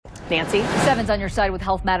Nancy? 7's on your side with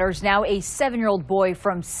Health Matters. Now a 7-year-old boy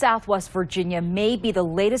from Southwest Virginia may be the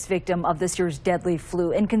latest victim of this year's deadly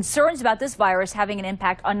flu, and concerns about this virus having an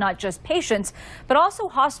impact on not just patients, but also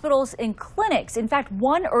hospitals and clinics. In fact,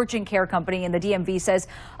 one urgent care company in the DMV says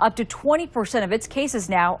up to 20% of its cases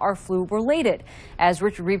now are flu-related. As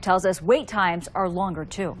Richard Reeve tells us, wait times are longer,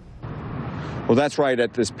 too. Well, that's right.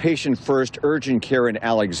 At this patient-first urgent care in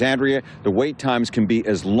Alexandria, the wait times can be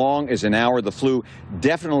as long as an hour. The flu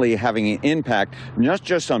definitely having an impact, not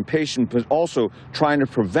just on patients, but also trying to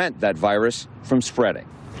prevent that virus from spreading.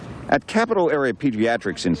 At Capital Area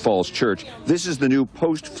Pediatrics in Falls Church, this is the new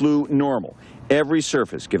post-flu normal. Every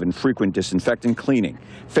surface given frequent disinfectant cleaning.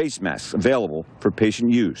 Face masks available for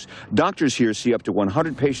patient use. Doctors here see up to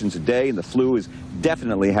 100 patients a day, and the flu is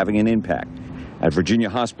definitely having an impact. At Virginia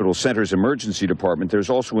Hospital Center's emergency department, there's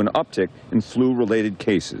also an uptick in flu-related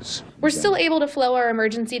cases. We're still able to flow our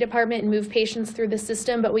emergency department and move patients through the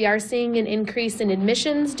system, but we are seeing an increase in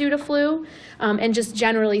admissions due to flu and just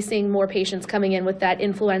generally seeing more patients coming in with that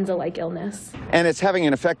influenza-like illness. And it's having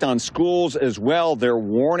an effect on schools as well. They're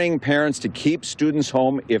warning parents to keep students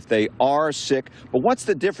home if they are sick. But what's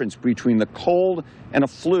the difference between the cold and a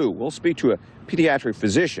flu? We'll speak to a pediatric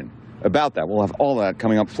physician about that. We'll have all that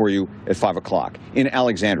coming up for you at 5 o'clock. In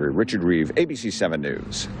Alexandria, Richard Reeve, ABC 7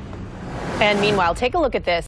 News. And meanwhile, take a look at this.